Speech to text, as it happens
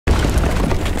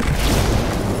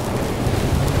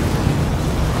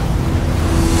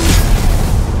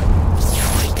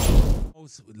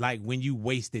like when you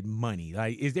wasted money?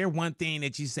 Like, is there one thing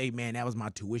that you say, man, that was my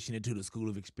tuition into the school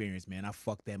of experience, man? I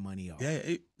fucked that money off.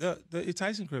 Yeah, the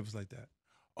Tyson crib was like that.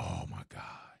 Oh my God.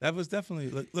 That was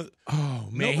definitely look. Oh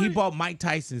man, he bought Mike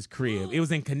Tyson's crib. It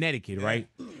was in Connecticut, right?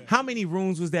 Yeah. How many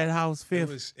rooms was that house, Fifth?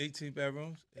 It was 18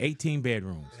 bedrooms. 18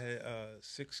 bedrooms. It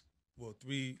had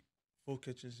 3 full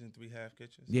kitchens and 3 half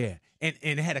kitchens. Yeah, and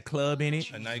it had a club in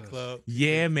it. A nightclub.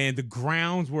 Yeah, man. The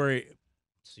grounds were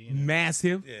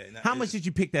massive. Yeah. How much did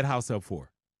you pick that house up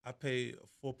for? I paid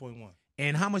 4.1.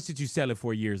 And how much did you sell it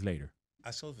for years later?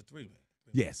 I sold it for 3, man.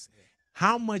 Yes. Yeah.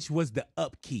 How much was the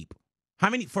upkeep?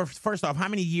 First off, how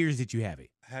many years did you have it?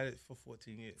 I had it for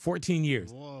 14 years. 14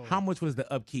 years. Whoa. How much was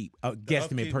the upkeep? Guesstimate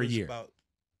upkeep per was year? About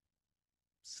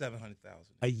 700,000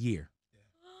 a year.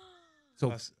 Yeah. So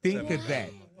Plus think of 700,000 that.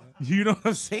 a month. You know what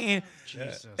I'm saying?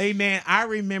 Jesus. Hey man, I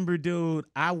remember, dude,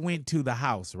 I went to the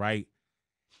house, right?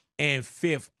 And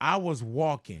Fifth, I was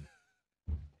walking.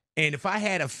 And if I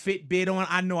had a Fitbit on,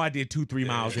 I know I did 2-3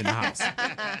 miles in the house.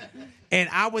 And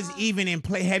I was even in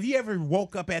play. Have you ever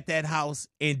woke up at that house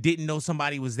and didn't know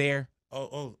somebody was there?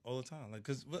 All the time. Like,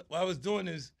 cause what I was doing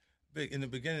is big in the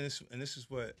beginning, and this is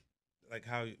what, like,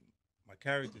 how my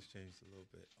characters changed a little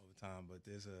bit over time. But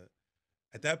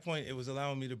at that point, it was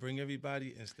allowing me to bring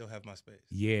everybody and still have my space.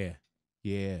 Yeah.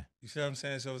 You see what I'm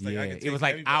saying? So it's like yeah. I could take It was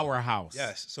like everybody. our house.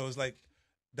 Yes. So it's like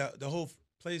the whole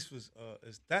place was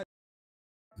is that.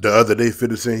 The other day,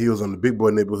 50 Cent, he was on the Big Boy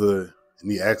neighborhood,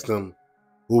 and he asked him,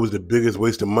 what was the biggest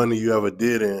waste of money you ever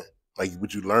did, and like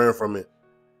what you learned from it?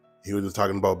 He was just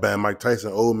talking about buying Mike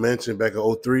Tyson old mansion back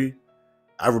in 03.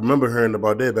 I remember hearing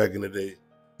about that back in the day.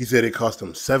 He said it cost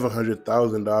him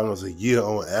 $700,000 a year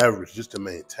on average just to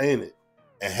maintain it.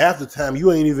 And half the time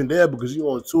you ain't even there because you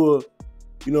on tour,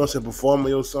 you know what I'm saying, performing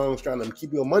your songs, trying to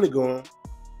keep your money going.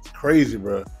 It's crazy,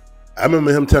 bro. I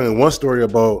remember him telling one story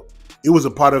about it was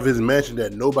a part of his mansion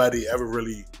that nobody ever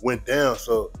really went down.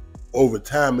 So over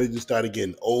time, it just started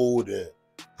getting old and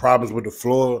problems with the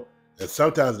floor. And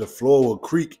sometimes the floor will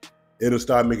creak. It'll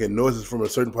start making noises from a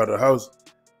certain part of the house.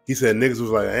 He said niggas was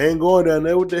like, I ain't going down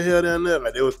there. What the hell down there?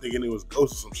 Like they was thinking it was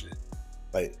ghosts or some shit.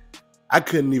 Like I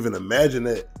couldn't even imagine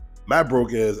that. My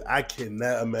broke ass, I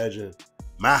cannot imagine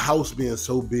my house being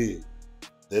so big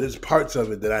that there's parts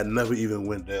of it that I never even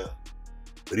went down.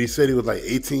 But he said it was like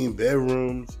 18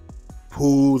 bedrooms,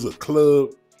 pools, a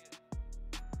club.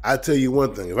 I tell you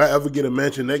one thing, if I ever get a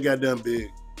mansion that goddamn big,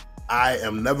 I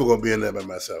am never gonna be in there by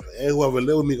myself. And whoever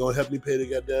live with me gonna help me pay the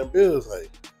goddamn bills. Like,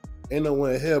 ain't no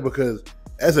one in hell, because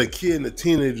as a kid and a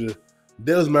teenager,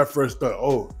 that was my first thought.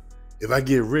 Oh, if I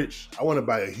get rich, I wanna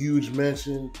buy a huge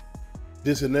mansion,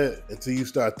 this and that, until you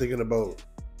start thinking about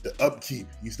the upkeep.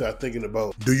 You start thinking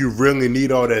about, do you really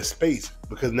need all that space?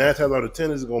 Because 9 times out of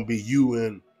 10, it's gonna be you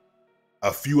and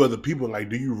a few other people. Like,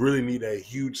 do you really need that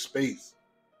huge space?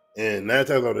 And 9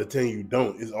 times out of 10, you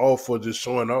don't. It's all for just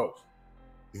showing off.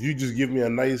 If you just give me a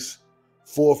nice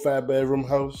 4 or 5 bedroom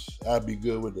house, I'd be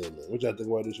good with that, man. What y'all think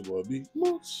about this, your boy B?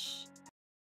 Much.